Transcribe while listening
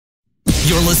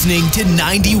You're listening to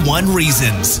 91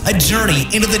 Reasons, a journey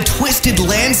into the twisted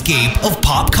landscape of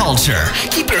pop culture.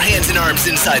 Keep your hands and arms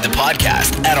inside the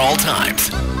podcast at all times.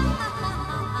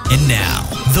 And now,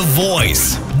 the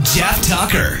voice, Jeff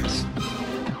Tucker.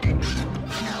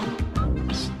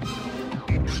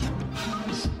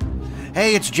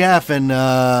 Hey, it's Jeff, and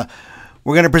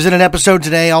we're going to present an episode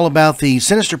today all about the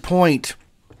Sinister Pointe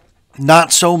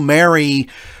Not So Merry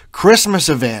Christmas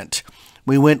event.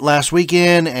 We went last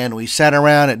weekend, and we sat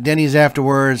around at Denny's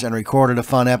afterwards and recorded a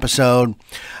fun episode.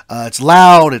 It's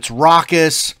loud, it's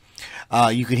raucous.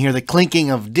 You can hear the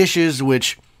clinking of dishes,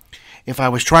 which, if I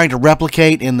was trying to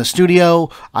replicate in the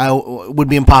studio, would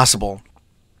be impossible.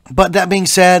 But that being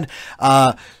said,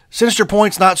 Sinister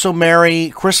Pointe's Not So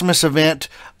Merry Christmas event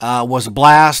was a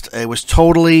blast. It was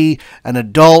totally an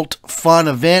adult, fun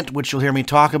event, which you'll hear me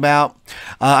talk about.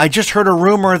 I just heard a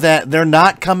rumor that they're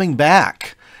not coming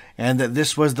back, and that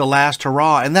this was the last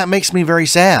hurrah, and that makes me very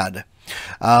sad.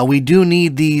 We do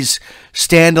need these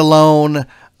standalone,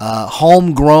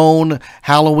 homegrown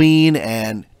Halloween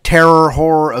and terror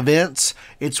horror events.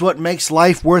 It's what makes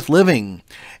life worth living.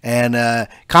 And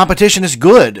competition is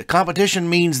good. Competition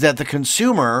means that the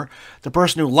consumer, the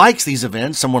person who likes these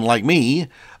events, someone like me,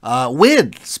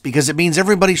 wins, because it means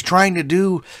everybody's trying to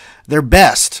do their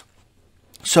best.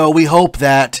 So we hope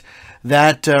that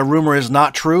rumor is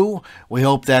not true. We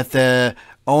hope that the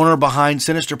owner behind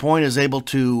Sinister Pointe is able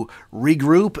to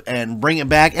regroup and bring it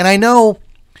back. And I know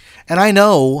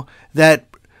that,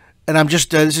 and I'm just,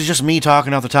 this is just me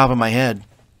talking off the top of my head.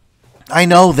 I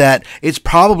know that it's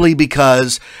probably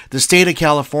because the state of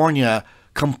California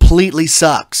completely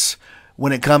sucks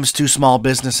when it comes to small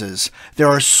businesses. There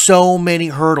are so many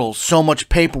hurdles, so much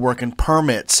paperwork and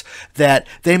permits that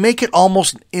they make it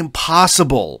almost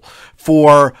impossible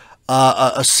for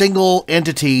a single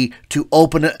entity to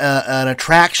open an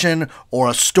attraction or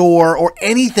a store or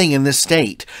anything in this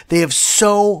state. They have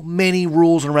so many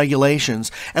rules and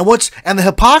regulations. And the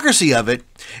hypocrisy of it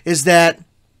is that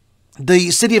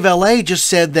the city of LA just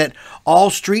said that all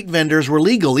street vendors were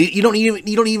legal. You don't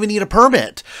even need a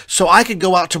permit. So I could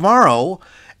go out tomorrow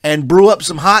and brew up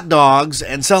some hot dogs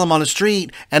and sell them on the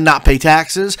street and not pay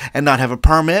taxes and not have a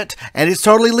permit, and it's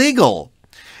totally legal.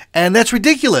 And that's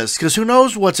ridiculous, because who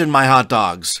knows what's in my hot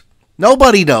dogs?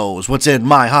 Nobody knows what's in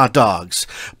my hot dogs.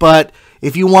 But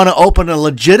if you want to open a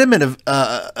legitimate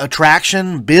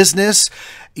attraction, business,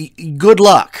 good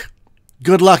luck.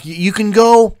 Good luck. You can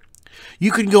go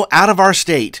out of our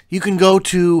state. You can go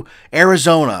to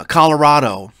Arizona,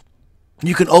 Colorado.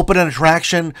 You can open an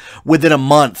attraction within a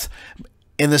month.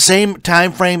 In the same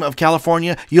time frame of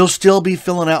California, you'll still be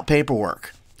filling out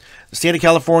paperwork. The state of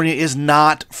California is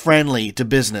not friendly to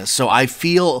business, so I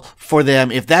feel for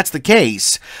them. If that's the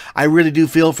case, I really do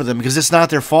feel for them, because it's not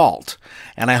their fault.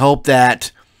 And I hope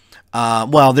that,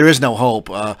 there is no hope.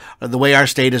 The way our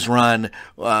state is run,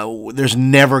 there's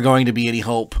never going to be any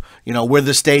hope. You know, we're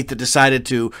the state that decided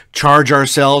to charge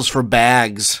ourselves for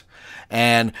bags,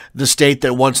 and the state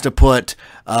that wants to put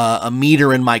a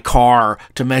meter in my car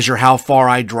to measure how far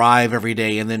I drive every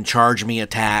day and then charge me a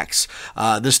tax.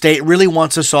 The state really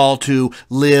wants us all to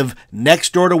live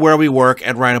next door to where we work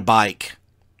and ride a bike,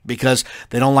 because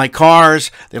they don't like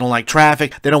cars, they don't like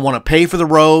traffic, they don't want to pay for the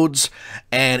roads,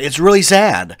 and it's really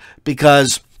sad,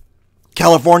 because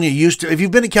California used to, if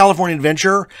you've been to California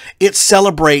Adventure, it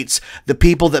celebrates the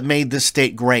people that made this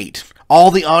state great. All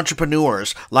the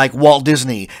entrepreneurs like Walt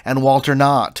Disney and Walter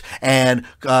Knott and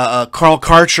Carl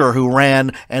Karcher, who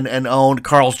ran and owned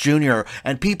Carl's Jr.,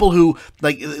 and people who,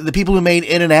 like the people who made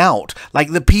In-N-Out,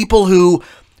 like the people who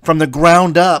from the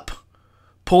ground up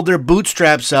pulled their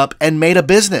bootstraps up and made a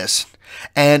business.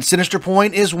 And Sinister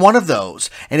Pointe is one of those.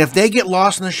 And if they get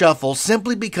lost in the shuffle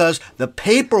simply because the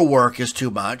paperwork is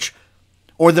too much,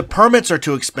 or the permits are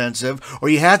too expensive, or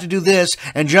you have to do this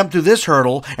and jump through this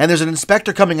hurdle, and there's an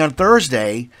inspector coming on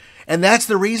Thursday, and that's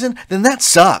the reason, then that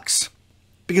sucks.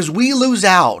 Because we lose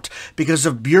out because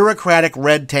of bureaucratic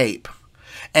red tape.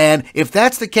 And if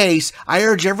that's the case, I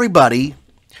urge everybody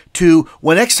to,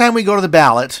 when next time we go to the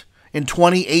ballot in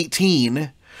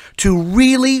 2018, to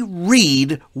really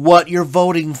read what you're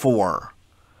voting for.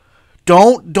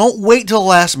 Don't wait till the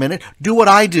last minute. Do what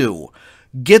I do.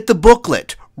 Get the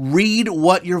booklet. Read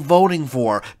what you're voting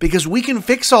for, because we can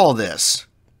fix all this.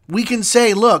 We can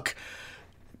say, look,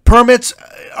 permits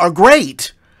are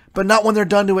great, but not when they're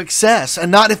done to excess, and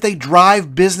not if they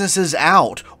drive businesses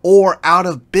out or out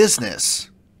of business.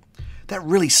 That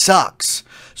really sucks.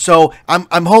 So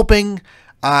I'm hoping,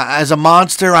 as a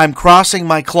monster, I'm crossing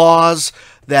my claws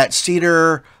that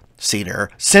Sinister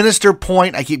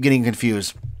Pointe, I keep getting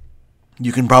confused.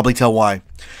 You can probably tell why.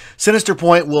 Sinister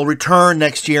Pointe will return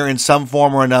next year in some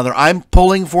form or another. I'm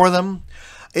pulling for them.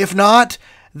 If not,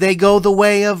 they go the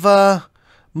way of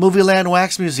Movieland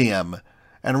Wax Museum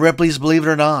and Ripley's Believe It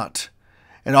or Not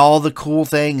and all the cool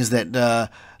things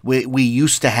that we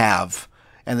used to have,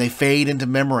 and they fade into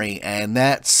memory, and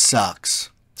that sucks.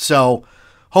 So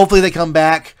hopefully they come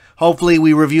back. Hopefully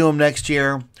we review them next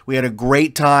year. We had a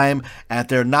great time at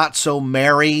their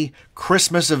not-so-merry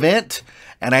Christmas event,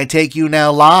 and I take you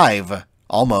now live,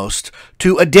 almost,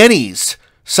 to a Denny's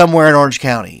somewhere in Orange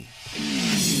County.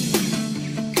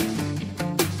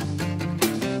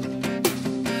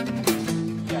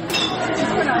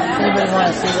 Anybody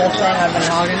want to see this thing I've been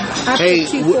hogging?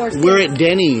 Hey, we're at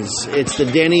Denny's. It's the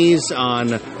Denny's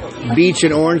on Beach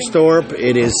in Orange Thorpe.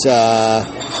 It is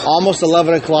almost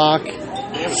 11 o'clock,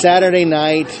 Saturday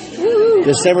night,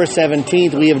 December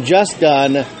 17th. We have just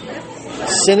done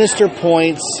Sinister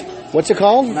Pointe's, what's it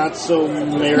called? Not so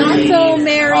merry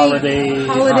holiday.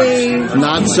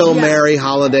 Not so merry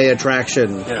holiday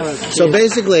attraction. Yes. So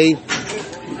basically,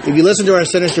 if you listen to our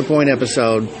Sinister Pointe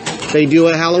episode, they do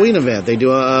a Halloween event. They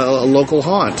do a local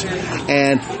haunt.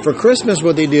 And for Christmas,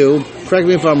 what they do, correct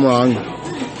me if I'm wrong,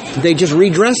 they just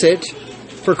redress it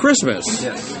for Christmas.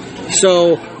 Yes.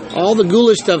 So all the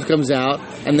ghoulish stuff comes out,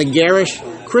 and the garish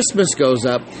Christmas goes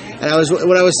up. And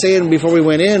what I was saying before we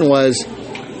went in was,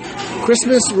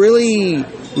 Christmas really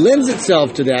lends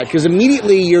itself to that, because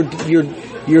immediately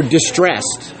you're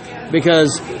distressed,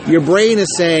 because your brain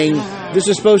is saying this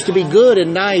is supposed to be good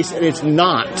and nice, and it's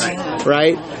not,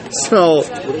 right? So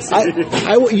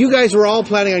you guys were all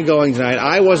planning on going tonight.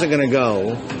 I wasn't going to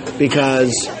go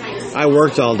because I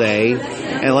worked all day,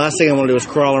 and the last thing I want to do is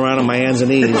crawl around on my hands and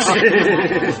knees.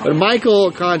 But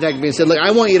Michael contacted me and said, look,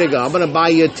 I want you to go. I'm going to buy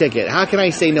you a ticket. How can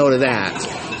I say no to that?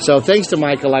 So thanks to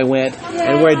Michael, I went,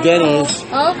 and we're at Denny's.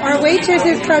 Oh, our waitress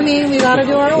is coming. We got to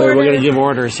do our order. We're going to give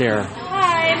orders here.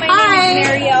 Hi, my name is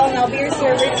Mary Ellen. I'll be your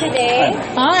server today.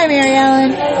 Hi, Mary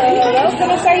Ellen. Hello. Can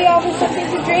I start you off with something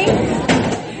to drink?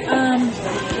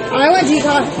 I want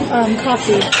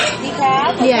coffee.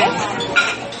 Decaf? Yes.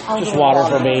 Just water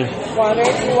for me. Water?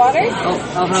 Two waters?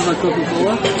 I'll have a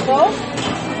Coca-Cola. Coke?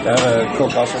 A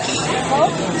Coke also.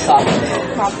 Coke?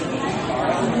 Coffee.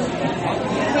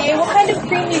 Okay, what kind of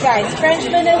cream you guys? French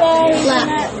vanilla?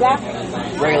 Black?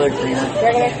 Regular cream.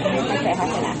 Regular cream. Okay, half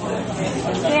an hour.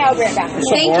 Okay, I'll be right back.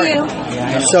 Thank you.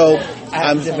 Yeah, So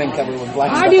I've been covered with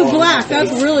black. I do black.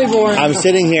 That's really boring. I'm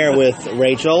sitting here with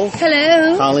Rachel.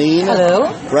 Hello. Colleen.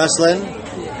 Hello. Rustlin.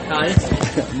 Hi.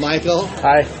 Michael.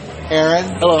 Hi. Aaron.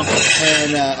 Hello.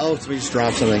 And, somebody just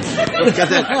dropped something.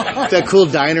 Got that cool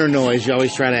diner noise you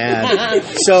always try to add.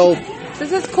 So,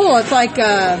 This is cool. It's like,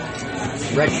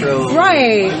 Retro.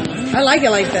 right. I like it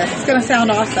like this. It's going to sound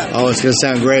awesome. oh, it's going to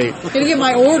sound great. I'm going to get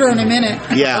my order in a minute.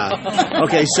 Yeah.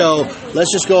 Okay, so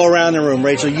let's just go around the room.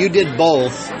 Rachel, you did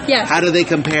both. Yes. How do they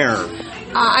compare?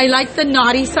 I like the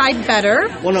naughty side better.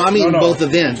 Well, no, I mean both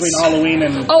events. Between Halloween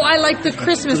and... Oh, I like the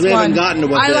Christmas We haven't one. gotten to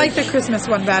what I the- like the Christmas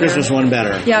one better. Christmas one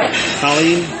better. Yep.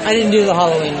 Colleen, I didn't do the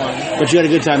Halloween one. but you had a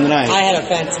good time tonight. I had a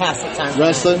fantastic time.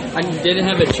 Rustlin, I didn't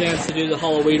have a chance to do the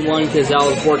Halloween one because I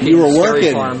was working. you were at Scary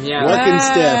working. Farm. Yeah. Working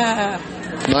stiff.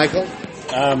 Ah. Michael?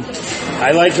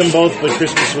 I liked them both, but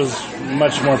Christmas was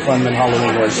much more fun than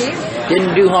Halloween was.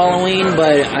 Didn't do Halloween,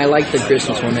 but I liked the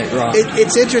Christmas one. It rocked.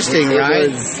 It's interesting, right?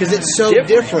 Because it's so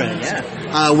different.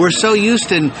 Yeah. We're so used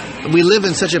to, we live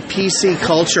in such a PC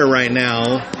culture right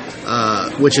now,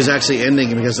 which is actually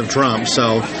ending because of Trump.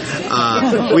 So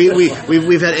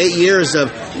we've had 8 years of,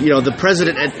 the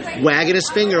president wagging his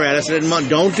finger at us and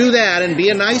don't do that and be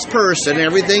a nice person.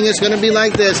 Everything is going to be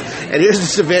like this. And here's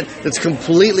this event that's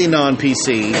completely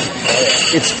non-PC.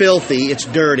 It's filthy. It's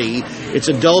dirty. It's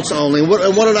adults only. What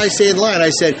did I say in line? I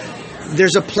said,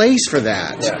 there's a place for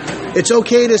that. Yeah. It's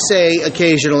okay to say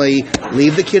occasionally,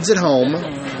 leave the kids at home,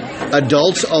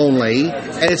 adults only,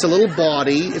 and it's a little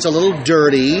bawdy, it's a little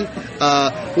dirty.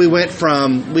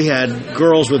 We had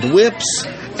girls with whips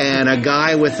and a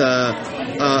guy with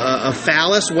a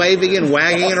phallus waving and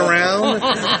wagging it around.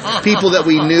 People that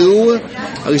we knew.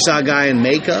 We saw a guy in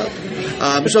makeup.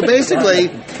 So basically,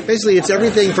 it's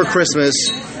everything for Christmas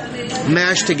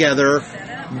mashed together,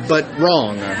 but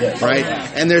wrong, right?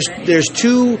 And there's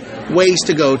two ways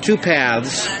to go, two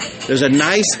paths. There's a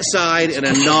nice side and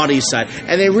a naughty side,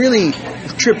 and they really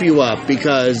trip you up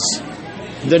because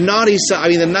the naughty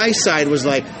side. The nice side was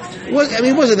like,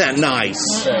 it wasn't that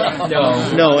nice.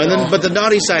 No, but the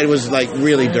naughty side was like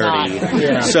really dirty.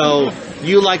 Yeah. So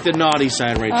you like the naughty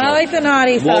side, Rachel? I like the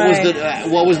naughty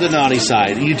side. What was the naughty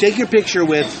side? You take your picture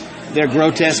with their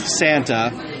grotesque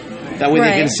Santa. That way they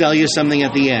Right. can sell you something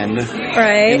at the end.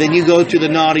 Right. And then you go to the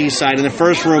naughty side. And the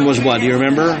first room was what? Do you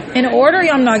remember? In order,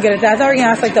 I'm not good at that. I thought you were going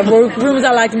to ask like the rooms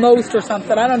I liked most or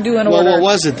something. I don't do in Well, order. what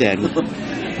was it then?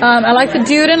 I like the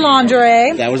dude in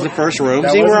lingerie. That was the first room.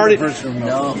 That See, we're wasn't already. the first room,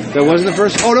 no. That wasn't the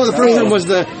first. Oh no, the first room was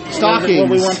the stockings. What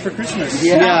we want for Christmas.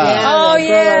 Yeah. Oh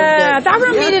yeah, that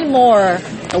room needed more.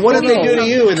 And what did they do to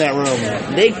you in that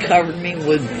room? They covered me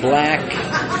with black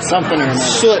something or another.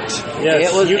 Soot.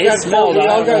 Yes, It you got smelled. cold. We I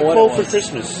all don't know got what cold it for was.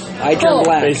 Christmas, I turned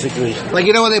black. basically. Like,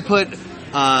 you know when they put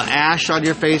ash on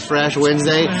your face for Ash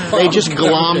Wednesday? They just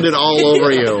glommed it all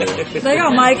over you. They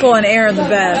got Michael and Aaron the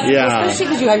best. Yeah. Especially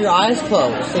because you have your eyes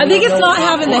closed. I think it's not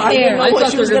having the hair. I thought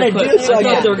she they were was going to gonna put. do, so I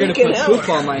thought yeah, they were going to freaking put hell. poop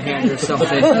on my hand or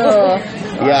something.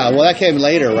 Yeah, well, that came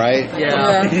later, right?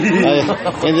 Yeah.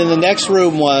 And then the next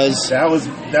room was... That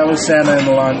was Santa in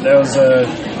the lawn. That was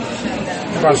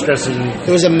cross-dressing. It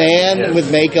was a man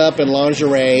with makeup and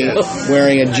lingerie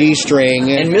wearing a G-string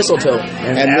And mistletoe.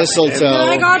 and mistletoe.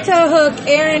 I got to hook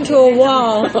Aaron to a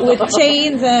wall with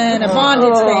chains and a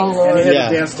bondage thing. And he had Yeah.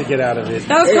 to dance to get out of it.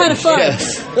 That was kind of fun.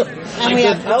 Yes. And we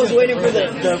have, I was waiting for the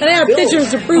and I have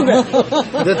pictures to prove it.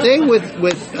 The thing with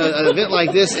an event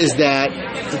like this is that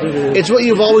it's what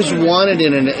you've always wanted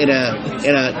in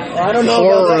a I don't know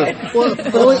horror. about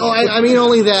that. Well, I mean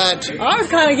only that I was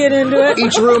kind of getting into it.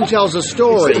 each room tells a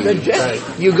story.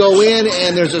 You go in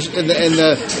and there's and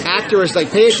the actor is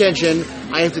like, pay attention.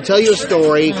 I have to tell you a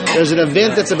story. There's an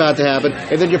event that's about to happen,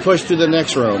 and then you're pushed to the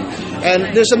next room.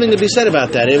 And there's something to be said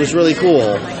about that. It was really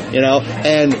cool, you know.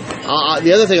 And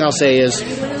the other thing I'll say is,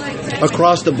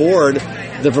 across the board,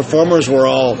 the performers were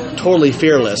all totally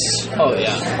fearless. Oh,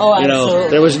 yeah. Oh, You know, absolutely.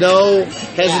 there was no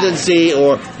hesitancy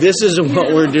or this is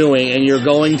what we're doing, and you're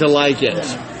going to like it,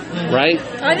 right?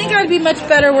 I think I'd be much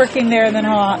better working there than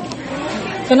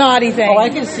the naughty thing. Oh, I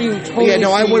can see you totally. Yeah,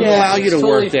 no, I wouldn't allow you to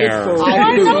work there.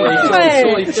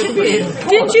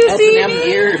 Didn't you see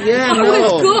me? Yeah, It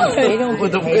was no. good.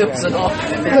 With the whips and all.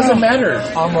 It doesn't matter.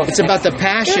 It's about the It'd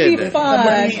passion. be fun.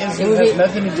 It has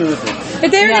nothing to do with it.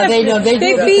 But they're Yeah, gonna they know- they do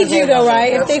they it feed because you they though, know.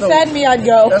 right? If That's they the- fed me, I'd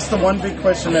go. That's the one big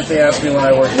question that they ask me when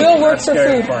I work We'll work at for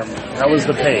Scary food. Farm. How was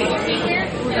the pay?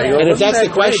 And if that's the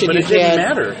question, but you it didn't can't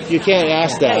matter. you can't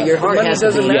ask that. Your heart money has to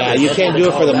doesn't be. matter. Yeah, you can't do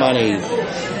it for the money.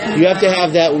 You have to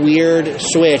have that weird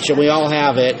switch, and we all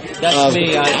have it. That's of,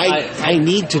 me. I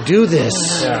need to do this,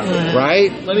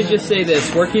 right? Let me just say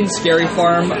this. Working Scary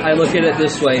Farm, I look at it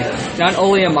this way. Not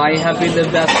only am I having the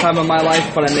best time of my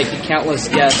life, but I'm making countless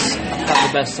guests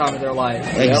have the best time of their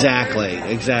life. Exactly.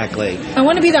 I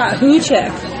want to be that Who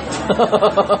chick.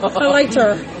 I liked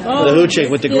her. Oh, The Who chick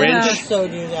with the yeah. Grinch. So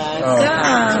do that.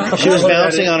 Yeah. She was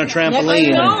bouncing on a I trampoline.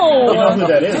 You know know. who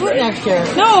that is, Do it right? next year.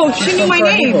 No, she knew my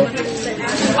name.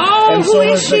 Oh, And who so is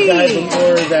was the she? guy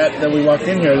before that we walked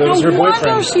in here. That was No her wonder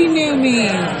boyfriend. she knew me.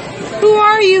 Who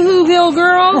are you, Who Hill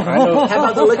girl? I know. How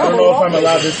about the I liquor don't know if I'm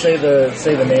allowed to say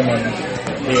the name on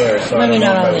the air. So Let I me don't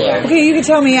know if on I the will. air. Okay, you can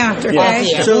tell me after, okay?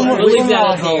 Yeah. So We'll leave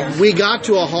that at home. we got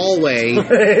to a hallway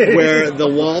where the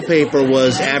wallpaper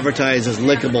was advertised as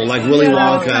lickable, like Willy Kinda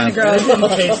Wonka.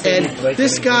 gross. And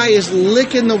this guy is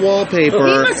licking the He wallpaper.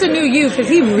 must have knew you because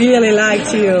he really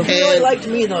liked you. He really And liked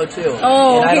me, though, too.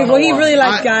 Oh, And I okay. don't Well, know he why. really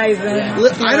liked I- guys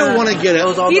then. I don't want to get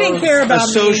Those a all He didn't those- care about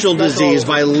social me. disease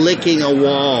by licking a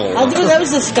wall. That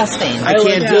was disgusting. I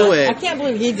can't do I it. can't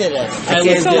believe he did it. I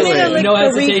can't told do me to it. lick No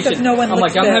the reef hesitation. if no one I'm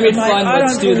licks like, I'm it. having I'm like, fun, I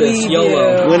let's don't do this, believe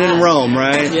YOLO. you. When in Rome,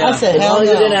 right? Yeah. I said, As hell long as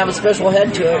it no. didn't have a special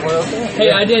head to it, we're okay. Hey,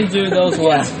 I didn't do those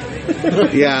ones.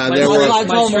 Yeah, there That's were why I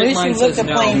My told him, straight at least mind you look says the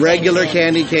no. plain regular thing.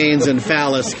 candy canes and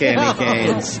phallus candy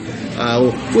canes,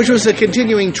 which was a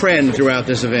continuing trend throughout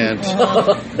this event.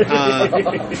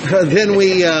 Then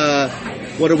we,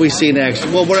 what do we see next?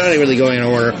 Well, we're not really going in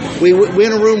order. We're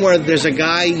in a room where there's a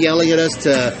guy yelling at us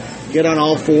to get on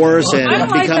all fours and I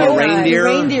like become that a guy. reindeer.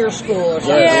 Reindeer school or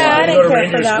something. Yeah, I You didn't go to care for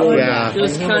reindeer that school. one. Yeah. It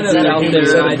was kind of out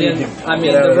there. I didn't. I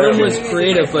mean, the room was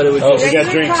creative, but it was Oh, just. we got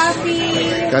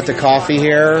drinks. Got the coffee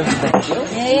here.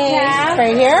 Yes.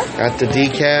 Right here? Got the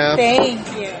decaf. Thank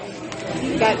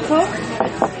you. Got Coke.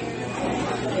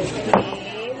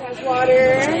 Has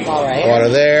water. All right. Water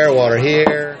there, water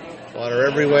here, water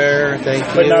everywhere. Thank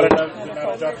But you. not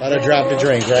enough. Not a drop to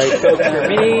drink, right?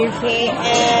 Okay,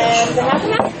 and the half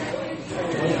and half.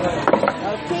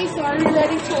 Okay, so are you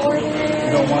ready to order?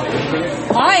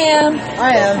 I am.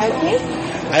 Okay.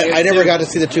 I never got to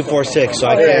see the 246, so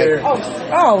I can't.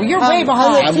 Oh, you're way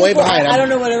behind. I'm way behind. I don't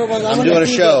know what it was. I'm doing a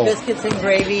show. Biscuits and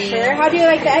gravy. Sure. How do you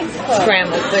like the eggs cooked?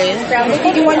 Scrambled, please. Scrambled.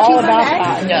 Did you want All cheese on about the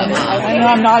eggs? that. No. I know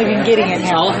I'm not even getting it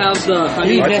now. I'll have the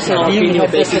honey You just said you jalapeno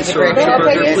had bacon this syrup is a burger,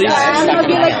 Okay, please. how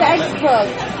do you like the eggs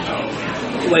cooked?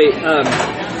 Wait,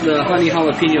 the honey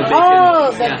jalapeno bacon.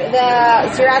 Oh, the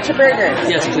sriracha burger.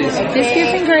 Yes, please.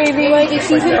 Biscuits and gravy. You want to do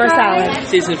seasoned or fries? salad.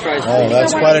 Seasoned fries. Oh, please.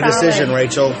 that's quite a decision,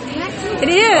 Rachel. It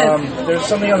is. There's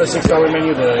something on the $6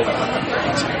 menu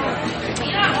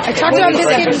I talked about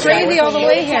biscuit and gravy all the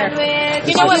way here.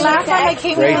 You know what? Last time I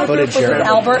came Great here footage with here.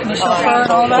 Albert and the chauffeur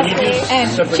and all that,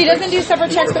 and she doesn't do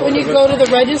separate checks, but when you go to the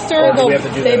register,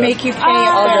 they make you pay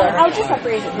up there. I'll just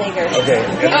separate it later. Okay.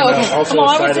 Oh, okay. Well,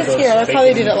 I was just here. That's how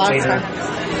they did it last time.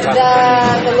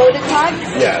 The loaded tots?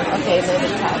 Yeah. Okay,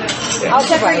 loaded tots. I'll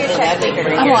separate your check later.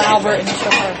 I want Albert and the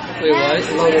chauffeur. Wait,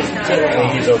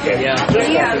 what? He's okay.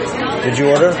 Yeah. Did you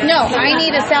order? No, I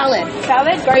need a salad.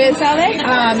 Salad? Garden salad?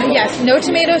 Yes, no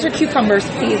tomatoes or cucumbers,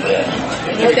 please.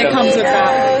 If it comes with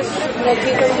that. No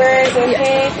cucumbers,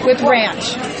 okay. With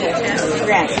ranch.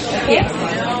 Ranch, okay.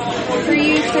 Yes. For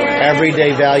you, sir.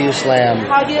 Everyday value slam.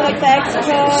 How do you like the extra?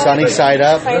 Sunny side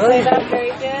up Side up, very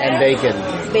good. and bacon.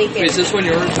 Bacon. Wait, is this one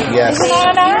yours? Yes. All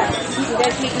right.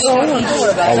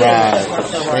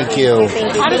 Thank you.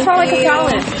 I just felt like a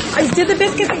salad. I did the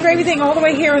biscuits and gravy thing all the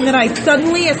way here, and then a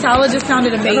salad just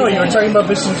sounded amazing. No, you were talking about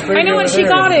biscuits. I know, and she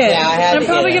got it. Yeah, I had I'm to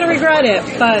probably get going to regret it,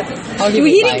 but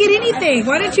he didn't get anything.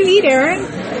 Why didn't you eat, Aaron?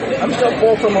 I'm still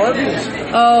full from Arby's.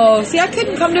 Oh, see, I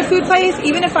couldn't come to food place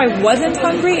even if I wasn't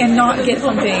hungry and not get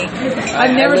something.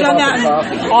 I've never done that.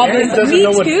 Me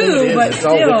too, but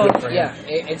still. Yeah,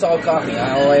 it's all coffee.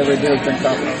 All I ever do is drink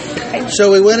coffee.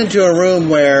 So we went into a room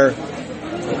where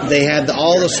they had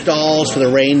all the stalls for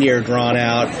the reindeer drawn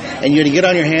out, and you had to get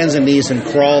on your hands and knees and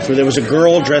crawl through. There was a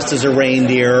girl dressed as a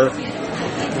reindeer,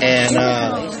 and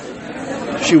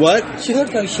she what? She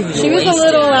looked like she was She was a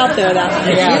little out there that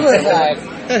night. Yeah. She was like...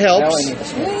 That helps.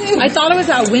 I thought it was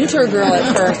that winter girl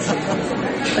at first.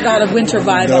 I got a winter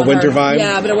vibe. Got a on winter her. vibe?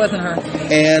 Yeah, but it wasn't her.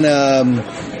 And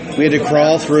we had to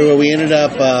crawl through. We ended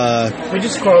up. We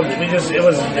just crawled. It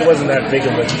wasn't that big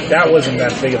of a. That wasn't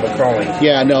that big of a crawling.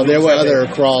 Yeah, no, there were other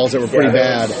crawls that were pretty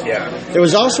bad. There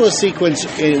was also a sequence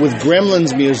with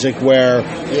Gremlins music where.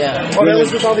 Yeah. Oh, that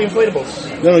was with all the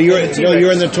inflatables. No, you're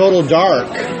in the total dark.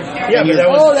 Yeah, but that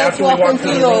was after we walked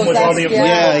through the room with all the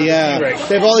inflatables. Yeah.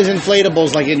 They have all these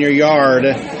inflatables like in your yard,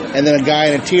 and then a guy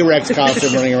in a T-Rex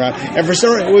costume running around. And for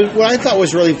some, what I thought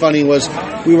was really funny was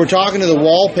we were talking to the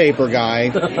wallpaper guy,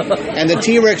 and the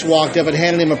T-Rex walked up and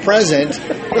handed him a present,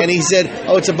 and he said,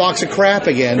 "Oh, it's a box of crap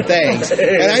again, thanks."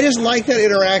 And I just liked that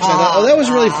interaction. I thought, oh, that was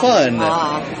really fun.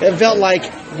 It felt like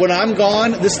when I'm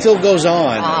gone, this still goes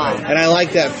on, and I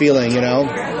like that feeling.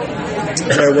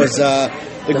 There was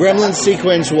the Gremlin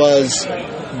sequence was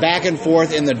back and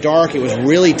forth in the dark. It was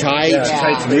really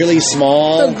tight, really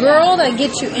small. The girl that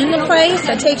gets you in the place,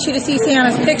 that takes you to see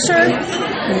Santa's picture,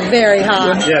 very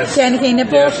hot. Yes. Candy cane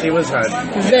nipple. Yeah, she was hot.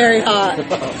 Very hot.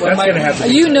 That's going to have to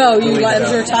be. You know you like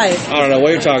your type. I don't know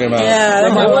what you're talking about. Yeah.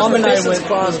 My mom and I went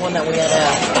was one that we had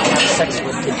to have sex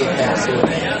with to get past it.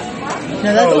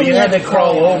 No, that's You had to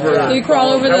crawl over. So you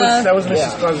crawl over That was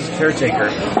Mrs. Claus's caretaker.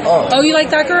 Oh, you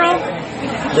like that girl?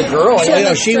 The girl.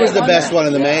 She was the best one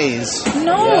in the maze.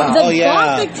 No, the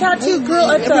gothic tattoo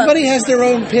girl. Everybody has their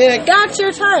own pick. That's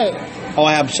your type. Oh,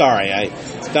 I'm sorry.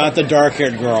 It's not the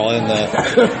dark-haired girl in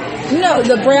the... No,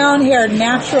 the brown-haired,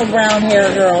 natural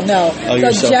brown-hair girl. No, Oh,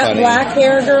 you're the so jet funny. black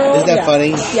hair girl. Isn't that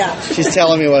funny? Yeah. She's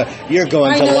telling me what you're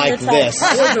going I to know like your type. this.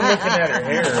 I wasn't looking at her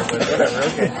hair, but whatever.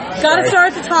 Okay. Got to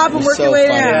start at the top and work So your way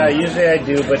funny. Yeah, down. usually I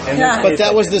do, but in Yeah. this But case,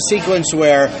 that was the sequence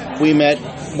where we met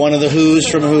one of the Who's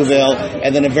from Whoville,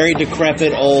 and then a very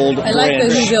decrepit old I like the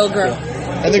Grinch. Whoville girl.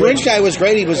 And the Grinch guy was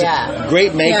great. He was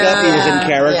great makeup. He was in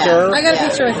character. I got a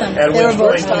picture with him. At There were which both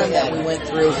point, time that we went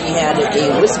through. He had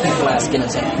a whiskey flask in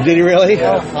his hand. Did he really?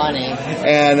 Oh, funny.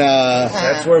 And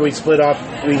that's where we split off.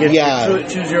 We get to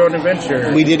choose your own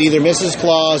adventure. we did either Mrs.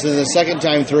 Claus, and the second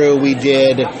time through we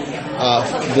did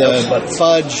the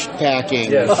fudge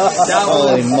packing. Yes.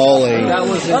 Holy moly! That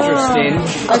was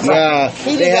interesting. Yeah,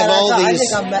 He they did have that. all I these.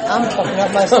 think I'm talking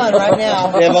up my son right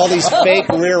now. They have all these fake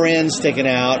rear ends sticking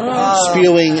out,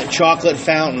 spewing chocolate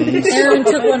fountains. Aaron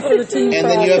took one for the team. And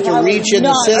then you have to reach in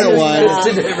the center one,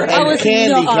 and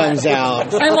candy comes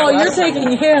out. I'm all, you're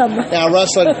taking him. Now,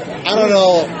 Russell, I don't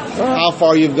know how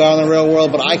far you've gone in the real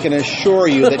world, but I can assure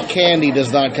you that candy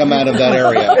does not come out of that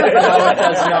area. No, it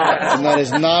does not. And that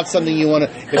is not something something you want to...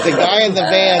 If the guy in the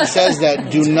van says that,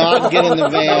 do not get in the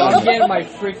I'm van. getting my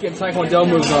freaking Taekwondo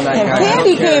moves on that guy.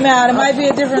 Candy came out. It might be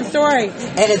a different story.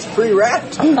 And it's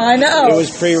pre-wrapped. I know. It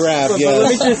was pre-wrapped, But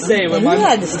let me yes. just say, when You my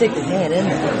had to stick the hand in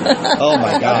there. Oh,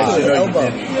 my God.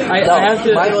 I have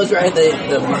to. Mine was right at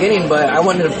the beginning, but I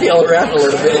wanted to feel around a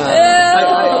little bit.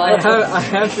 I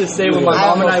have to say, when my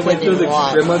mom and I went through the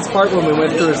Gremlins part, when we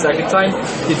went through a second time,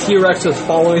 the T-Rex was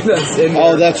following us in there.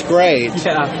 Oh, that's great.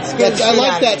 Yeah. I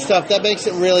like that stuff. That makes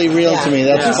it really real to me.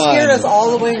 That's You fun. scared us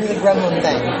all the way to the gremlin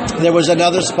thing. There was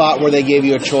another spot where they gave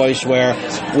you a choice where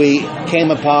we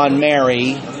came upon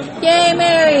Mary, Yay,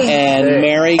 Mary! and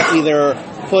Mary either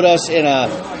put us in a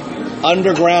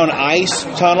underground ice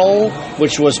tunnel,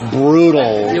 which was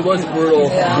brutal. It was brutal.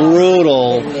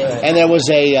 Brutal. And there was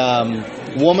a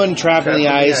woman trapped in the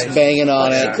ice, banging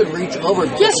on She it. could reach over.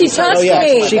 Yeah, she touched Oh, yeah,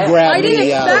 me. she grabbed I didn't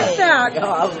me, expect that.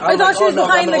 I thought she was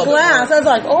behind the glass. I was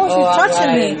like, oh, she's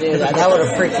touching me. That would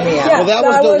have freaked me out. Well, that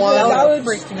was the one- That was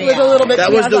a little bit.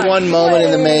 That was the one moment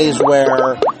in the maze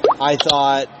where I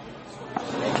thought,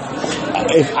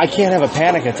 I can't have a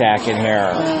panic attack in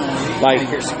here. Like,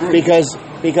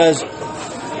 because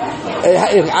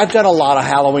I've done a lot of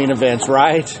Halloween events,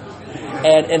 right?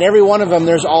 And every one of them,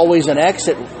 there's always an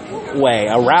exit way,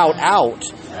 a route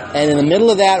out. And in the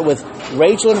middle of that, with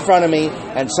Rachel in front of me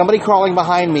and somebody crawling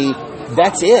behind me,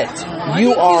 that's it. You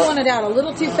wanted out a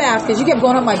little too fast because you kept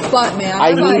going up my butt, man.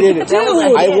 I needed. Dude.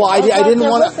 I didn't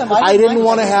want to. I didn't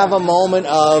want to have a moment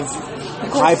of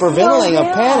hyperventilating,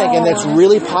 of panic, and that's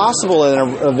really possible in an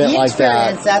event like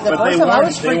that. The first time I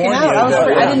was freaking out.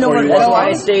 I didn't know where to go.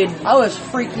 I stayed. I was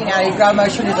freaking out. He grabbed my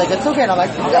shirt. He's like, "It's okay." And I'm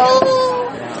like, "No."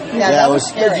 Yeah, that was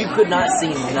Because scary. you could not see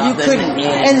nothing. You couldn't,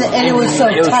 and it was so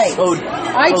tight.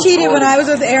 I cheated when I was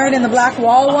with Aaron in the Black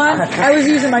Wall one. I was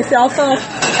using my cell phone, and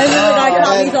then the guy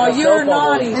called me. He's all, "You're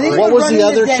naughty." What was the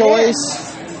other choice?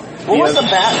 What was the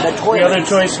toy? The other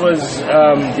choice was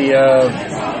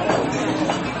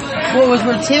What was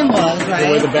where Tim was,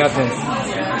 where the right? bathroom.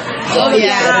 Oh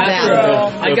yeah.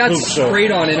 I got poop show.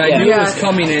 sprayed on it. I knew it was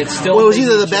coming, and it still. Well, it was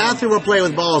either the bathroom or play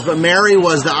with balls, but Mary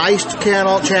was the ice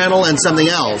channel and something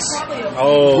else.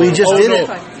 Oh, We just did no.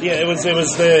 it. Yeah, it was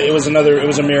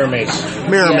a mirror maze.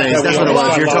 Mirror maze, that's what it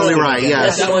was. You're totally right,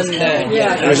 yes. That was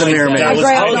It was a mirror maze. That was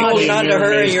I was holding on to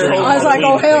her. You're I was like,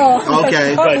 "Oh hell!"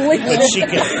 Okay. But she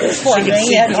could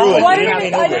see through it. Why did You I?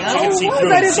 didn't I know didn't that. She could see know through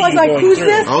what. I it, just see was you like, going "Who's through.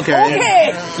 this?" Okay.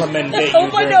 Okay. Come and date Oh,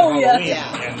 you I during know ya.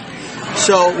 Halloween.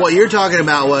 So what you're talking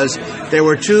about was there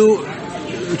were two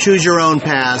choose your own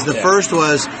paths. The first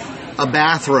was a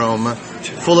bathroom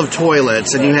full of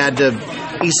toilets, and you had to.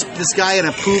 This guy in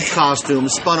a poop costume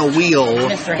spun a wheel,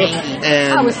 Mr. Hanky.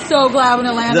 and I was so glad when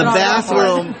it landed the on that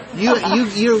bathroom. You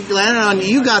landed on.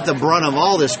 You got the brunt of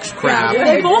all this crap, part.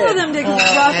 They both of them did. Russ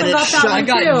and was it off that one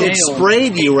got too. It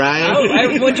sprayed you, right?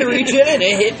 I went to reach in and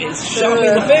it shot me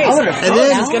in the face. And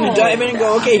then It's going to dive in and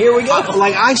go, okay, here we go.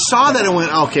 like I saw that and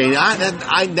went, okay,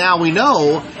 I now we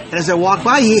know. And as I walked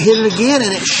by, he hit it again,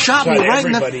 and it shot me Shot right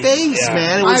in the everybody. face, Yeah.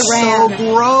 man. It I was so ran.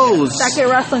 gross. Second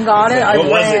wrestling got it. I What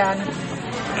was it? ran.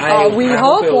 We I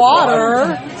hope it was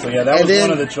water. So yeah, that And was then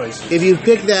one of the choices. if you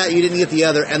picked that, you didn't get the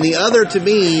other. And the other, to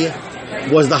me,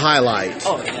 was the highlight.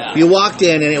 Oh, yeah. You walked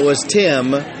in, and it was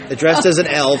Tim, dressed as an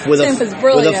elf with Tim is with a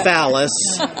brilliant. phallus,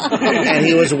 and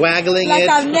he was waggling Like it.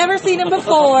 I've never seen him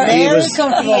before. He was-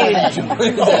 I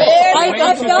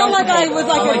felt like I was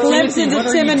like a glimpse into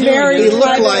Tim and Mary's He looked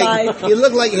private like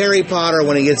life. Harry Potter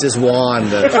when he gets his wand.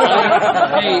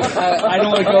 Hey, I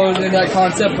don't want to go into that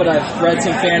concept, but I've read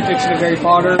some fan fiction of Harry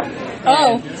Potter.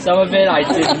 Oh. Some of it I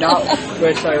did not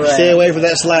wish I read. Stay away from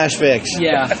that slash fix.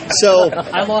 Yeah. So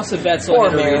I lost a bet, so I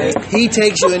had to read it. he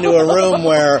takes you into a room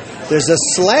where there's a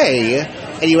sleigh,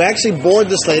 and you actually board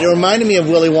the sleigh. It reminded me of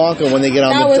Willy Wonka when they get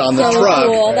That was on the so truck.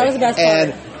 cool. That was the best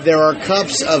And part. there are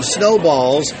cups of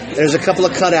snowballs. There's a couple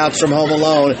of cutouts from Home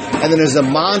Alone, and then there's a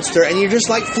monster, and you're just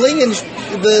like flinging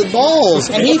the balls.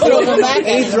 And he throws them back.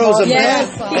 He throws them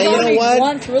Yes. back. He And you got know me what?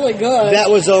 once really good. That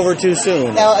was over too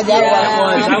soon. That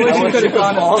I wish you could have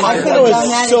gone all I night. could That have was done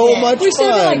that so again. much we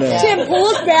should have fun. been like, Tim, pull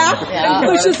us back and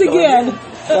push us again.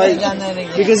 Like, done that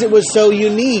again. because it was so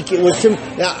unique. It was.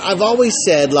 Now, I've always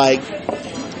said, like,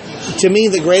 to me,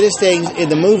 the greatest things in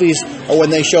the movies are when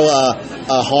they show a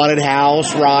haunted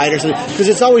house ride or something, because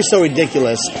it's always so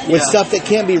ridiculous with stuff that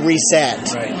can't be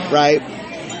reset, right?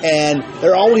 And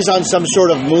they're always on some sort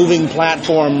of moving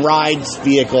platform rides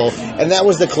vehicle, and that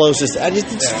was the closest. It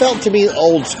just felt to me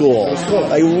old school,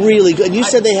 like really good. And you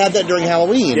said they had that during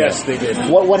Halloween. Yes, they did.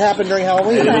 What happened during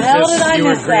Halloween? It was hell just did I you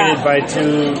were miss greeted that? by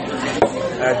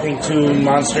two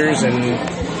monsters, and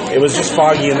it was just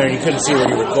foggy in there. You couldn't see where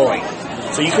you were going.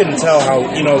 So you couldn't tell how,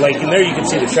 like in there you could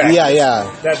see the tracks. Yeah.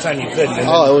 That time you couldn't. And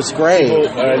Oh, it was great.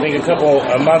 I think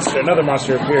another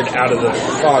monster appeared out of the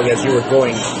fog as you were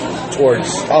going towards.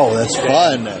 Oh, that's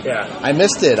fun. Yeah. I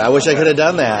missed it. I wish I could have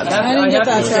done that. I didn't get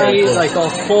that say, like, a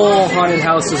full haunted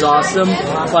house is awesome,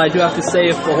 but I do have to say,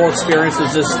 if the whole experience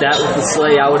was just that with the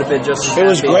sleigh, I would have been just. It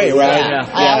was great, right?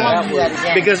 I want to do that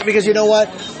again. Because you know what?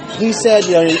 He said,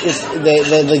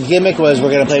 the gimmick was we're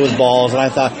going to play with balls, and I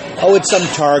thought, it's some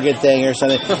Target thing or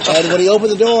something. And when he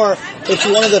opened the door, it's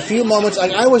one of the few moments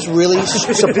I was really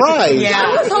surprised.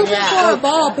 I was hoping for a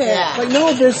ball pit. Yeah. Like,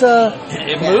 no, there's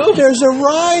a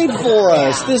ride for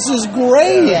us. This is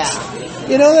great. Yeah.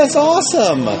 That's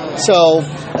awesome. So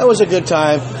that was a good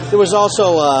time. There was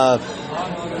also a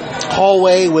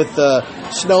hallway with the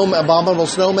abominable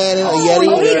snowman in a Yeti.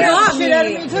 He got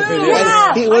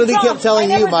me. What did he keep telling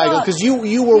you, Michael? Because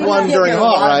you were one during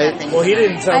Haunt, right? Well, he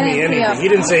didn't tell me anything. He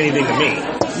didn't say anything to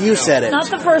me. You said it. Not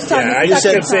the first time. Yeah, I just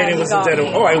kept saying it was the dead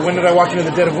of. When did I walk into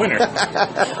the dead of winter?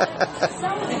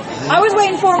 I was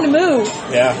waiting for him to move.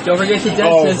 Yeah. Don't forget the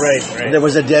Oh, dentist. right. There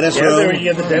was a dentist room. You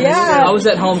had the dentist Yeah. I was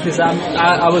at home because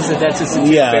I was a dentist in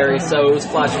Tewksbury, so it was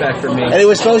flashback for me. And it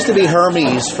was supposed to be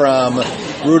Hermes from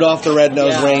Rudolph the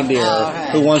Red-Nosed Reindeer,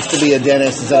 who wants to be a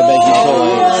dentist instead of making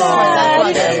toys.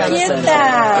 I didn't get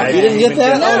that. You didn't get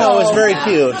that? Oh, no, it was very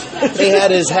cute. He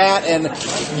had his hat and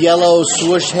yellow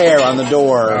swoosh hair on the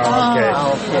door.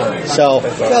 Okay. So,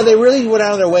 they really went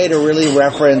out of their way to really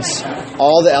reference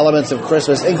all the elements of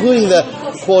Christmas, including the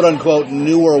quote-unquote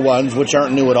newer ones, which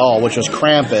aren't new at all, which was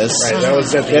Krampus. Right, that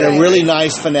was They had a really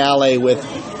nice finale with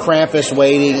Krampus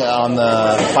waiting on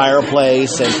the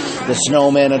fireplace and the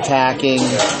snowman attacking.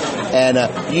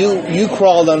 And you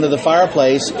crawled under the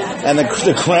fireplace, and the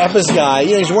Krampus guy,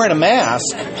 he's wearing a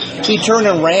mask. He turned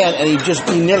and ran, and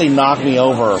he nearly knocked me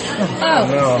over.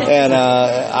 Oh. And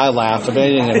I laughed, but I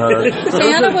didn't get hurt.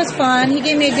 Santa was fun. He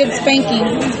gave me a good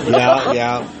spanking.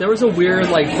 Yeah. There was a weird,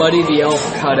 Buddy the Elf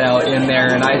cutout in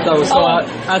there, and I thought it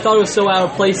was so out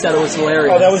of place that it was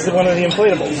hilarious. Oh, that was one of the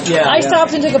inflatables. Yeah. I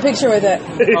stopped and took a picture with it.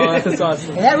 Oh, that's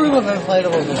awesome. And that room of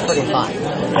inflatables was pretty fun.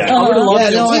 Yeah. I would have loved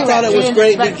I thought it was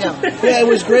great. It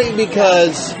was great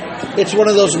because it's one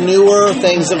of those newer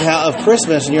things of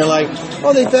Christmas, and you're like,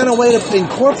 they found a way to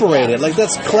incorporate it. Like,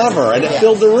 that's clever, and it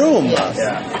filled the room.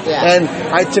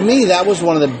 And to me, that was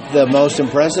one of the most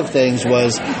impressive things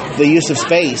was the use of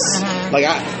space. Like,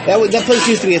 that place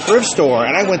used to be a thrift store,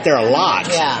 and I went there a lot.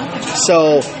 Yeah.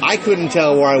 So I couldn't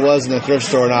tell where I was in the thrift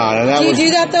store or not. And Do you do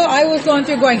that, though? I was going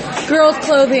through girls'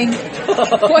 clothing.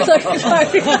 What's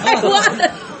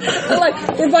I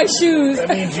we're buying shoes. That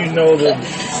means you know the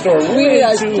store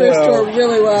thrift store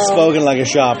really well. Spoken like a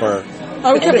shopper.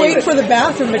 I kept waiting for the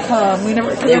bathroom to come.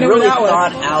 They really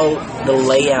thought out the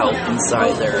layout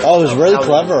inside there. Oh, it was really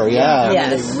clever, yeah.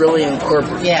 Yes. They really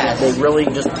incorporated. Yes. They really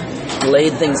just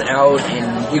laid things out,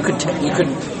 and you could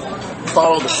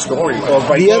follow the story. Well,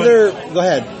 Go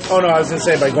ahead. Oh no, I was gonna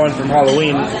say by going from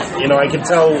Halloween, I could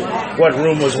tell what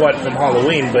room was what from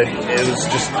Halloween, but it was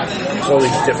just totally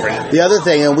different. The other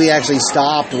thing, and we actually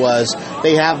stopped, was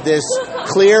they have this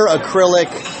clear acrylic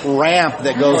ramp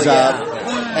that goes up,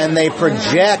 and they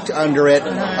project under it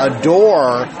a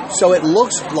door, so it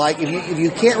looks like if you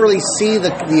can't really see the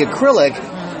acrylic,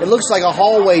 it looks like a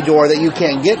hallway door that you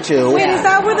can't get to. Wait, is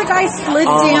that where the guy slid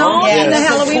down in the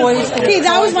Halloween? Okay,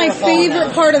 that was my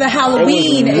favorite part of the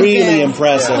Halloween. It was really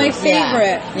impressive. My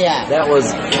favorite. Yeah. That was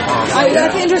awesome.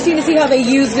 That's interesting to see how they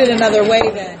used it another way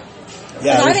then.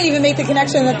 Yeah, I didn't even make the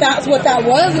connection that's what that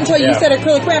was until you said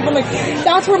acrylic ramp. I'm like,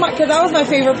 that's where because that was my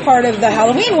favorite part of the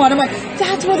Halloween one. I'm like,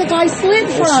 that's where the guy slid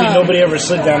from. Well, see, nobody ever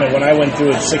slid down it when I went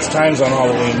through it 6 times on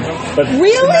Halloween. But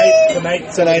really?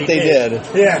 Tonight they did.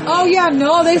 Yeah. Oh yeah,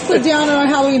 no, they slid down on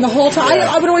Halloween the whole time.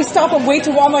 I would always stop and wait to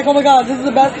watch. I'm like, oh my god, this is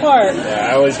the best part. Yeah,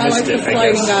 I always missed the it.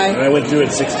 sliding guy. And I went through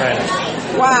it 6 times.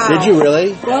 Wow. Did you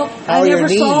really? Well, How I are never your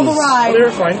saw the knees? ride. They were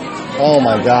fine. Oh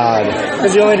my god.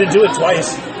 Because you only had to do it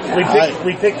twice.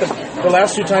 We picked the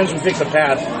last 2 times we picked the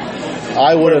path.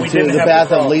 I would have We too. didn't The have path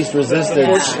the of call. least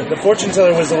resistance. The fortune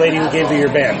teller was the lady who gave you your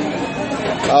band.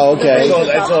 Oh, okay. I told,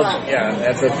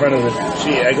 at the front of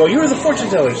I go, you were the fortune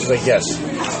teller. She's like, yes.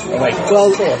 I'm like,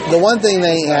 Well, cool. the one thing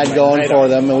they had going for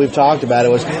them, and we've talked about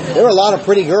it, was there were a lot of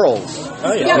pretty girls.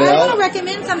 Oh, Yeah, You I know? want to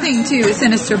recommend something to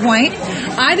Sinister Pointe.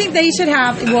 I think they should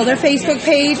have, their Facebook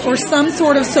page or some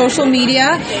sort of social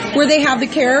media where they have the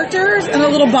characters and a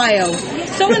little bio.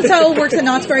 So-and-so works at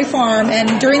Knott's Berry Farm,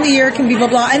 and during the year it can be blah,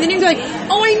 blah. And then you can be like,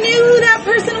 oh, I knew who that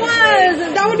person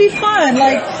was. That would be fun.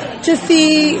 Like, to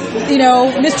see,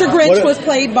 Mr. Grinch was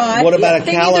played by. What about a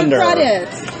they need their calendar?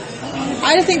 credits.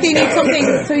 I just think they need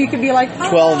something so you could be like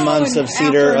 12 months of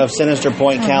Sinister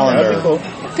Pointe calendar. That'd be cool.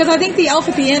 Because I think the elf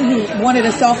at the end who wanted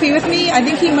a selfie with me, I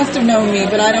think he must have known me,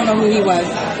 but I don't know who he was.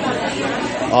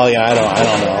 Oh yeah, I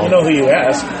don't know. You know who you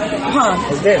ask? Huh?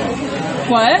 It's Denny.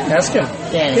 What? Ask him.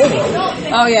 Denny.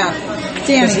 Oh yeah,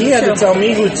 Danny. Because he had to tell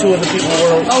me who two of the people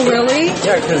were. Oh really?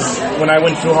 Yeah, because when I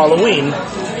went through Halloween,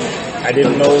 I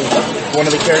didn't know one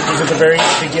of the characters at the very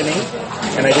beginning,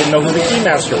 and I didn't know who the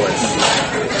Keymaster was.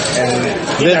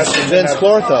 And Vince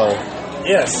Clortho.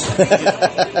 Yes.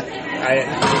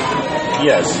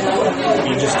 Yes.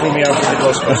 You just threw me off with the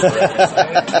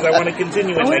Ghostbusters. Because I want to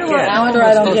continue it, and I can't.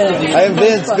 I don't get it. I am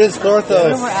Vince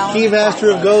Clortho, Keymaster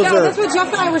of Yeah, Gozer. that's what Jeff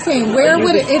and I were saying. Where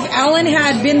would if Alan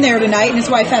had been there tonight and his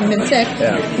wife hadn't been sick?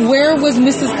 Yeah. Where was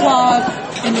Mrs.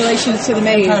 Claus in relation to the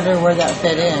maid? I'm trying to figure where that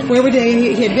fit in. Where would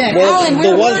he had been? Well, Alan,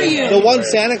 where were you? the one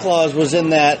Santa Claus was in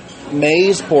that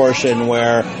maze portion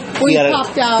where he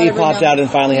popped out. He popped out and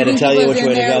finally had to tell you which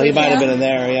way to go. He might have been in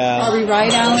there, Are yeah. we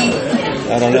right, Alan?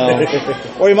 I don't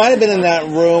know. Or he might have been in that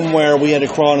room where we had to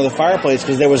crawl into the fireplace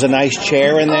because there was a nice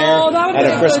chair in there and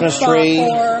a Christmas tree.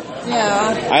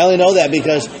 Yeah. I only know that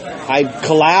because I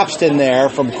collapsed in there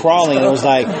from crawling and it was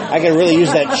like I could really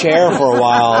use that chair for a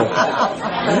while.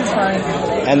 That's fine.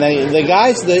 And the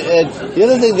guys, the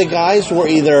other thing, the guys were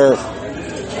either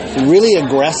really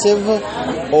aggressive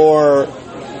or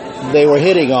they were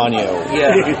hitting on you.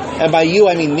 Yeah. And by you,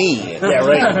 I mean me. Yeah,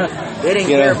 right. They didn't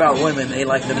care about women. They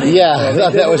liked the men. Yeah, I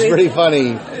thought that was pretty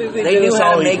funny. They knew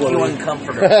how to make you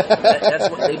uncomfortable. That's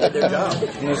what they did their job.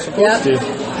 You're supposed to.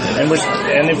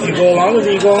 And if you go along with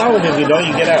it, you go along with it. If you don't,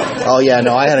 you get out. Oh, yeah,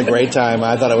 no, I had a great time.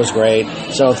 I thought it was great.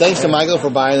 So thanks to Michael for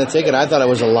buying the ticket. I thought it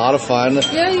was a lot of fun.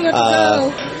 Yeah, you got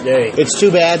to go. Yay. It's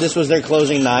too bad this was their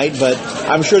closing night, but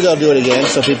I'm sure they'll do it again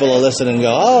so people will listen and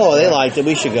go, oh, they liked it.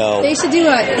 We should go. They should do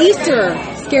a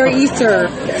scary Easter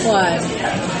one.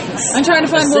 I'm trying to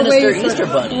find more ways. Easter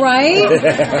bunny.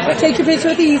 Right? Take your picture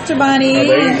with the Easter bunny. Oh,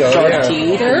 there you go. Shark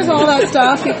teeth. There's all that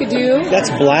stuff you could do. That's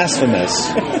blasphemous.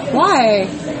 Why?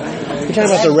 You're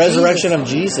talking about the resurrection of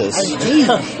Jesus.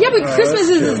 Yeah, but Christmas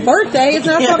is his birthday. Isn't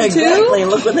that something Exactly. too?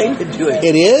 Look what they did to it.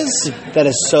 It is? That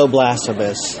is so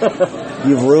blasphemous.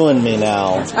 You've ruined me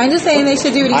now. I'm just saying they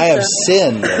should do it Easter. I have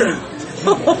sinned.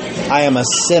 I am a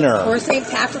sinner. Or St.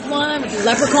 Patrick's one with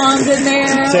leprechauns in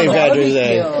there. St. Patrick's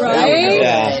Day. Right?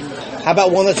 Yeah. How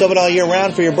about one that's open all year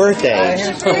round for your birthday?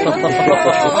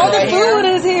 All the food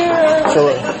is here.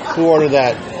 So, who ordered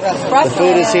that? The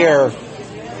food is here.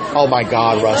 Oh my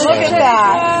God, Russ. Look at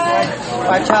that.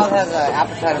 My child has an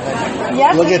appetite of it.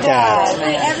 Yes, Look at that.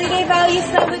 Everyday value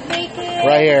stuff with bacon.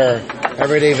 Right here.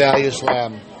 Everyday value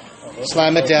slam.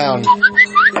 Slam it down.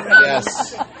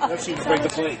 Yes. Let's see, break the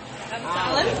plate.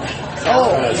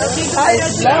 Oh,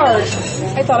 it's large.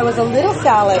 I thought it was a little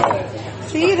salad.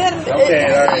 See, then Okay,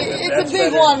 all right. it's That's a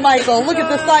big better. one, Michael. Look at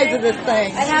the size of this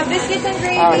thing. And have biscuits and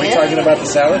gravy. Are we talking about the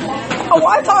salad? Oh,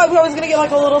 I thought I was going to get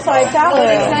like a little side salad.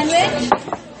 Sandwich.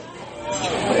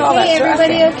 All that Hey,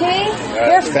 everybody dressing. okay?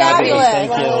 They're fabulous.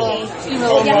 Thank you.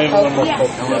 Oh, one more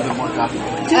Coke. A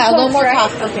A little more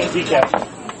coffee. Okay.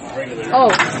 Decaf. Regular.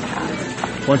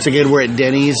 Oh, Once again, we're at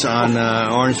Denny's on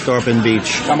Orange Thorpe and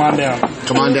Beach. Come on down.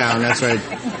 Come on down, that's right.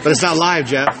 But it's not live,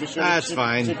 Jeff. That's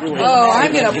fine.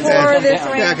 I'm going to pour this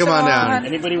ranch Yeah, come on down.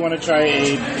 Anybody want to try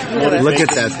a Look at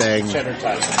that thing. cheddar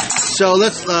tot? So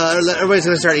everybody's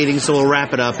going to start eating, so we'll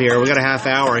wrap it up here. We got a half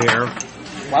hour here.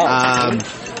 Wow.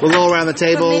 We'll go around the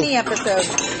table. mini episode.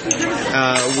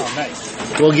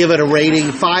 Nice. We'll give it a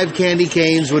rating. 5 candy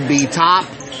canes would be top.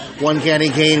 1 candy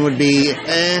cane would be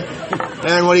eh.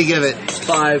 Aaron, what do you give it?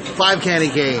 5. 5 candy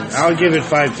canes. I'll give it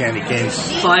 5 candy canes.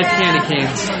 5 candy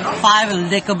canes. 5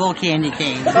 lickable candy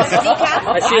canes.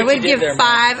 I would give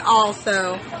 5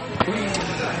 also.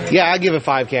 Yeah, I'll give it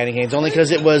 5 candy canes, only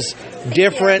because it was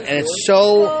different, and it's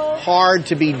so hard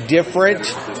to be different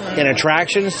in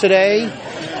attractions today.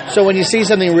 So when you see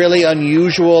something really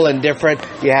unusual and different,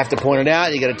 you have to point it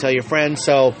out. You got to tell your friends.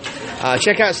 So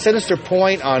check out Sinister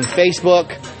Pointe on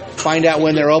Facebook. Find out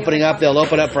when they're opening up. They'll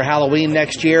open up for Halloween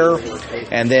next year,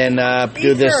 and then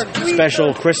do this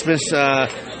special Christmas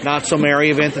Not So Merry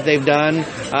event that they've done.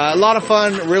 A lot of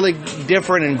fun, really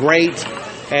different and great.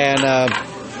 And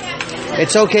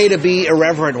it's okay to be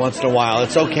irreverent once in a while.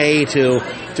 It's okay to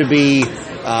be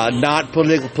not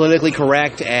politically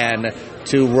correct and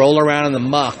to roll around in the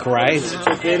muck, right? It's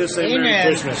okay to say Merry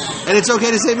Christmas. And it's okay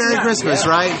to say Merry Christmas,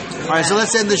 right? All right, so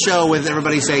let's end the show with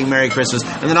everybody saying Merry Christmas,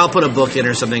 and then I'll put a book in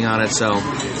or something on it, so...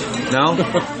 No?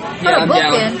 Yeah, I'm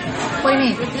down. What do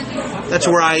you mean? That's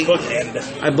where I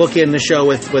bookend the show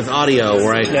with audio,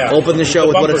 where I open the show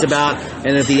with what it's about,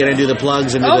 and at the end I do the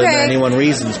plugs and do the 91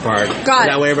 Reasons part. Got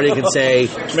it. That way everybody can say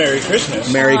Merry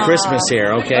Christmas. Merry Christmas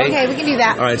here, okay? Okay, we can do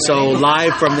that. All right, so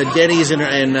live from the Denny's in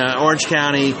Orange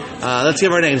County. Let's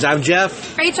give our names. I'm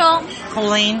Jeff. Rachel.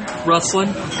 Colleen.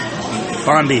 Rustlin.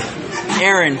 Bondi.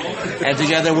 Aaron. And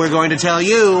together we're going to tell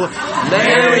you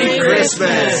Merry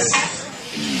Christmas.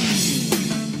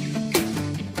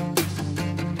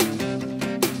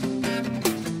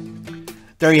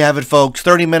 There you have it, folks.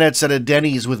 30 minutes at a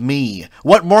Denny's with me.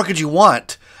 What more could you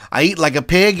want? I eat like a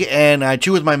pig and I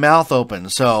chew with my mouth open.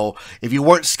 So if you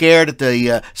weren't scared at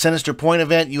the Sinister Pointe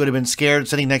event, you would have been scared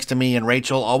sitting next to me. And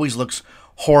Rachel always looks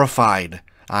horrified.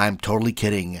 I'm totally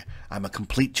kidding. I'm a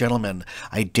complete gentleman.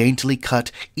 I daintily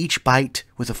cut each bite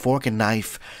with a fork and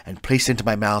knife and place it into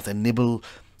my mouth and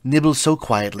nibble so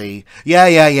quietly.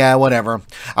 Yeah, whatever.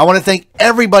 I want to thank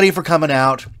everybody for coming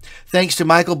out. Thanks to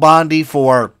Michael Bondi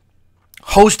for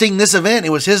hosting this event.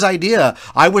 It was his idea.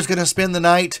 I was going to spend the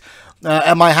night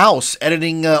at my house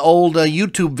editing old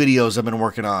YouTube videos I've been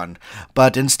working on.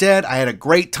 But instead, I had a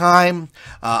great time.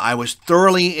 I was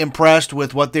thoroughly impressed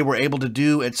with what they were able to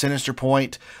do at Sinister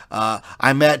Pointe.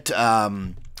 I met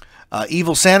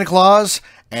Evil Santa Claus,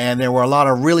 and there were a lot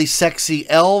of really sexy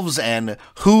elves and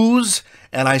who's,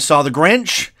 and I saw the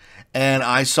Grinch, and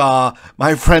I saw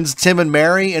my friends Tim and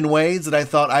Mary in ways that I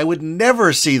thought I would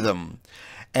never see them.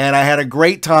 And I had a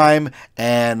great time,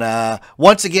 and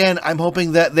once again, I'm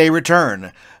hoping that they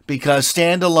return, because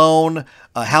standalone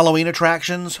Halloween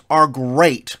attractions are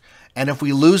great. And if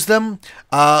we lose them,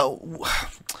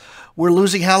 we're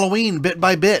losing Halloween bit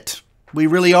by bit. We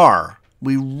really are.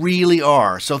 We really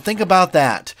are. So think about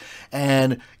that,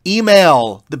 and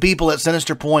email the people at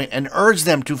Sinister Pointe and urge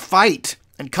them to fight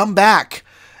and come back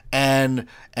and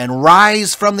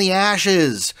rise from the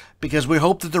ashes, because we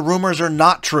hope that the rumors are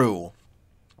not true.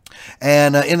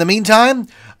 And in the meantime,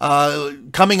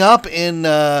 coming up in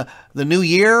the new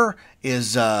year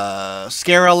is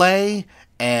Scare LA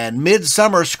and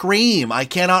Midsummer Scream. I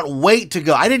cannot wait to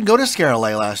go. I didn't go to Scare LA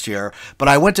last year, but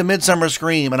I went to Midsummer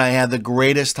Scream and I had the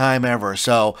greatest time ever.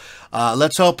 So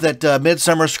let's hope that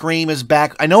Midsummer Scream is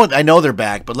back. I know they're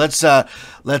back, but let's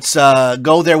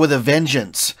go there with a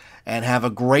vengeance and have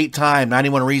a great time.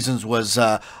 91 Reasons was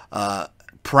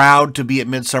proud to be at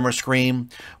Midsummer Scream.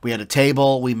 We had a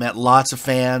table. We met lots of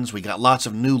fans. We got lots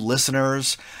of new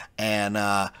listeners. And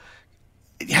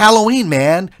Halloween,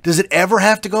 man, does it ever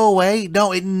have to go away?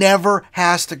 No, it never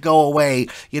has to go away.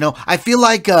 You know, I feel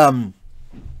like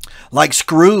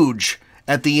Scrooge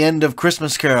at the end of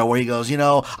Christmas Carol, where he goes, you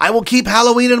know, I will keep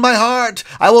Halloween in my heart.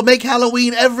 I will make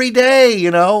Halloween every day. You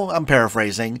know, I'm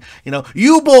paraphrasing. You know,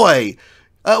 you boy.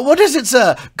 What is it,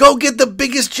 sir? Go get the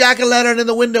biggest jack-o'-lantern in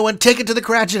the window and take it to the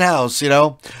Cratchit house, you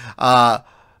know?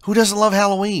 Who doesn't love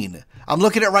Halloween? I'm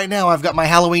looking at it right now. I've got my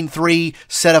Halloween 3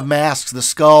 set of masks, the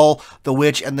skull, the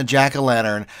witch, and the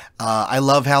jack-o'-lantern. I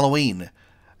love Halloween.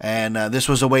 And this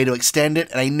was a way to extend it,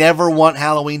 and I never want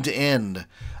Halloween to end.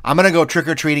 I'm going to go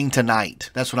trick-or-treating tonight.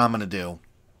 That's what I'm going to do.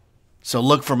 So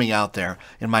look for me out there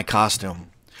in my costume.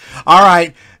 All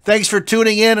right. Thanks for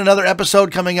tuning in. Another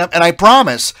episode coming up. And I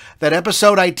promise that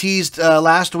episode I teased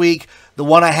last week, the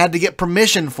one I had to get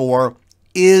permission for,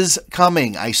 is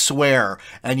coming. I swear.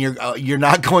 And you're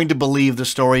not going to believe the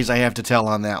stories I have to tell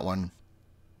on that one.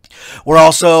 We're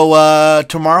also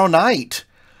tomorrow night,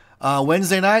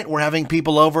 Wednesday night, we're having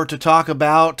people over to talk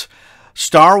about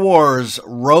Star Wars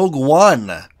Rogue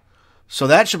One. So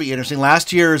that should be interesting.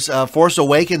 Last year's Force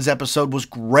Awakens episode was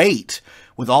great,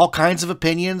 with all kinds of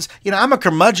opinions. You know, I'm a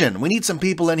curmudgeon. We need some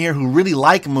people in here who really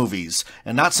like movies,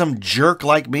 and not some jerk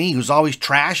like me who's always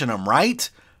trashing them, right?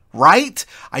 Right?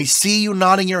 I see you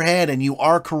nodding your head, and you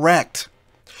are correct.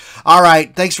 All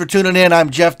right, thanks for tuning in.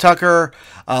 I'm Jeff Tucker.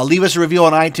 Leave us a review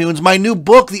on iTunes. My new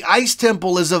book, The Ice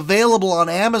Temple, is available on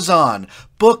Amazon.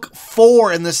 Book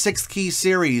 4 in the 6th Key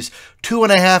series,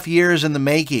 2.5 years in the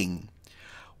making.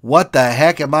 What the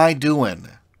heck am I doing?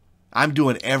 I'm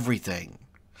doing everything.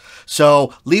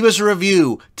 So leave us a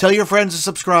review. Tell your friends to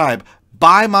subscribe.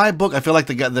 Buy my book. I feel like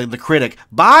the critic.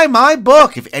 Buy my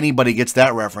book, if anybody gets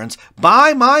that reference.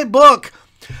 Buy my book.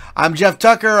 I'm Jeff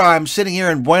Tucker. I'm sitting here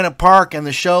in Buena Park, and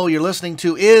the show you're listening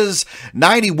to is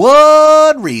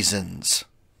 91 Reasons.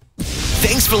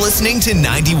 Thanks for listening to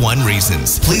 91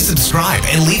 Reasons. Please subscribe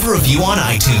and leave a review on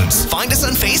iTunes. Find us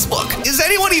on Facebook. Is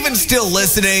anyone even still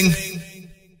listening?